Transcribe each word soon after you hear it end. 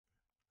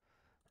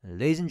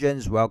Ladies and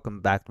gents,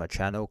 welcome back to my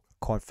channel.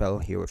 Cornfellow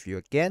here with you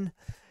again.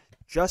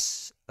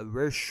 Just a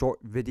very short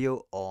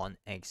video on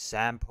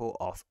example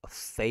of a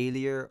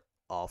failure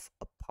of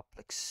a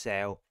public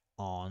sale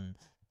on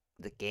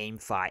the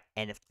GameFi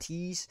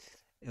NFTs,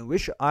 in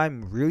which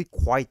I'm really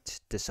quite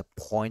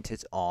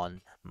disappointed on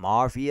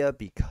Mavia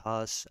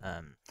because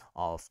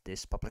of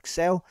this public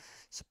sale.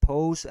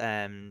 Suppose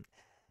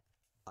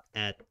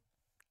at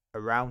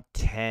around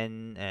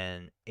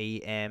 10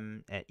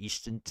 a.m. at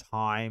Eastern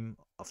Time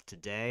of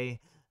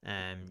today,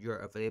 you're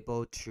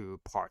available to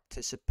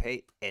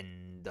participate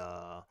in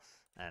the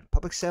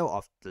public sale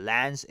of the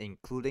lands,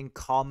 including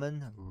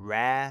common,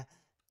 rare,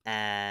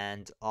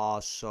 and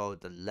also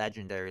the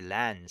legendary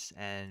lands.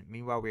 And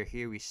meanwhile, we're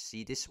here, we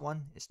see this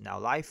one is now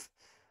live.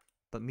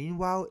 But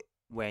meanwhile,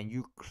 when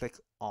you click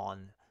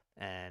on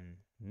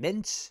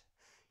mint,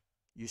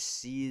 you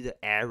see the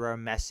error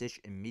message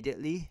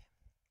immediately,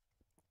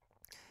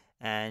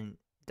 and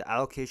the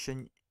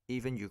allocation,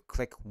 even you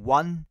click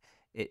 1,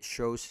 it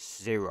shows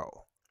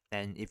 0.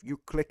 And if you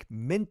click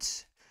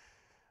mint,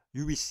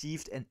 you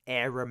received an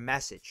error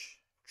message: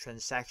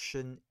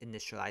 transaction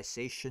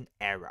initialization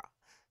error.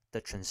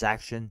 The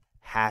transaction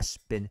has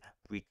been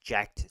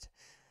rejected.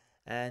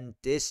 And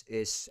this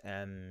is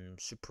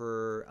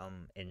super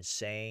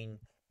insane,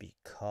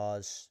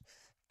 because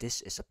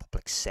this is a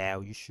public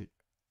sale. You should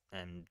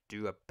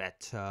do a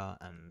better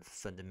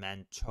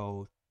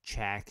fundamental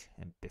check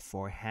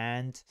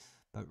beforehand.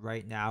 But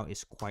right now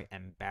it's quite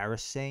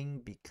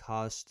embarrassing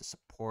because the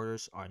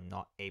supporters are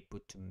not able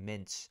to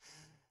mint.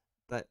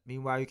 But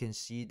meanwhile, you can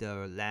see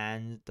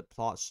the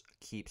plots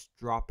keeps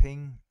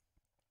dropping.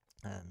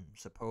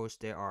 Suppose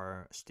there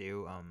are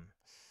still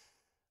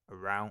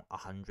around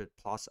 100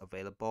 plots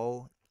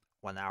available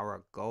 1 hour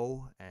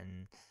ago,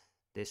 and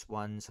this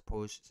one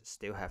suppose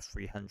still have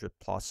 300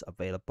 plots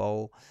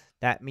available.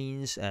 That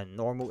means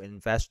normal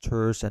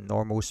investors and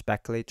normal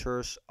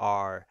speculators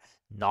are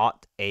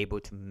not able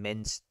to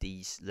mint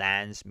these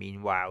lands.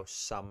 Meanwhile,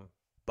 some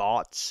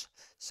bots,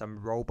 some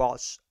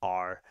robots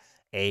are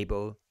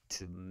able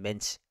to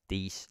mint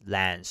these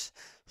lands.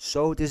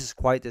 So this is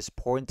quite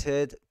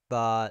disappointed,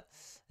 but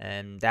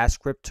that's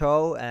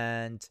crypto,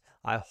 and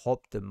I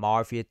hope the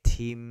Mavia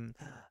team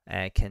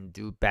can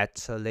do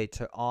better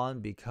later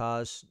on,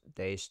 because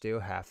they still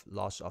have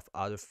lots of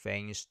other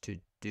things to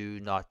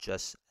do, not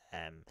just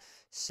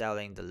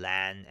selling the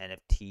land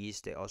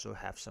NFTs. They also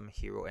have some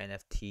hero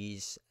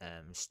NFTs,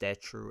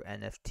 statue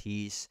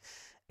NFTs,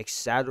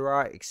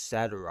 etc.,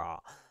 etc.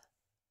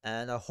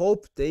 And I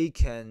hope they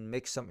can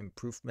make some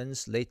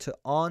improvements later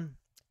on.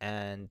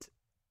 And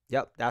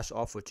yep, that's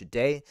all for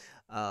today.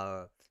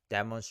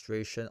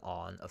 Demonstration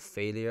on a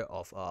failure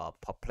of a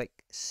public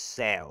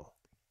sale.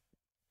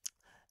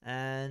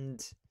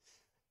 And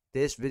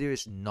this video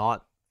is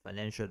not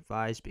financial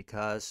advice,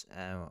 because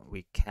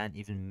we can't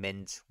even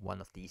mint one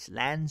of these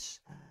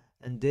lands.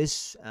 And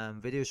this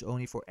video is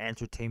only for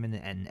entertainment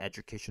and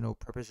educational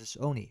purposes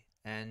only.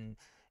 And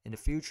in the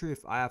future,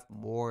 if I have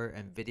more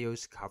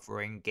videos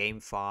covering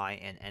GameFi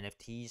and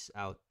NFTs,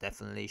 I'll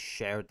definitely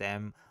share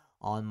them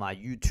on my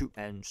YouTube.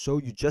 And so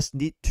you just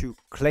need to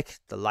click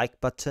the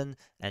like button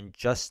and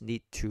just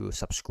need to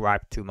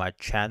subscribe to my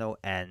channel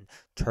and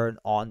turn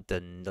on the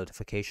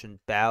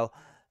notification bell.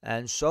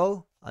 And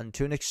so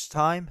until next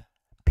time,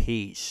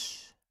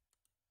 peace.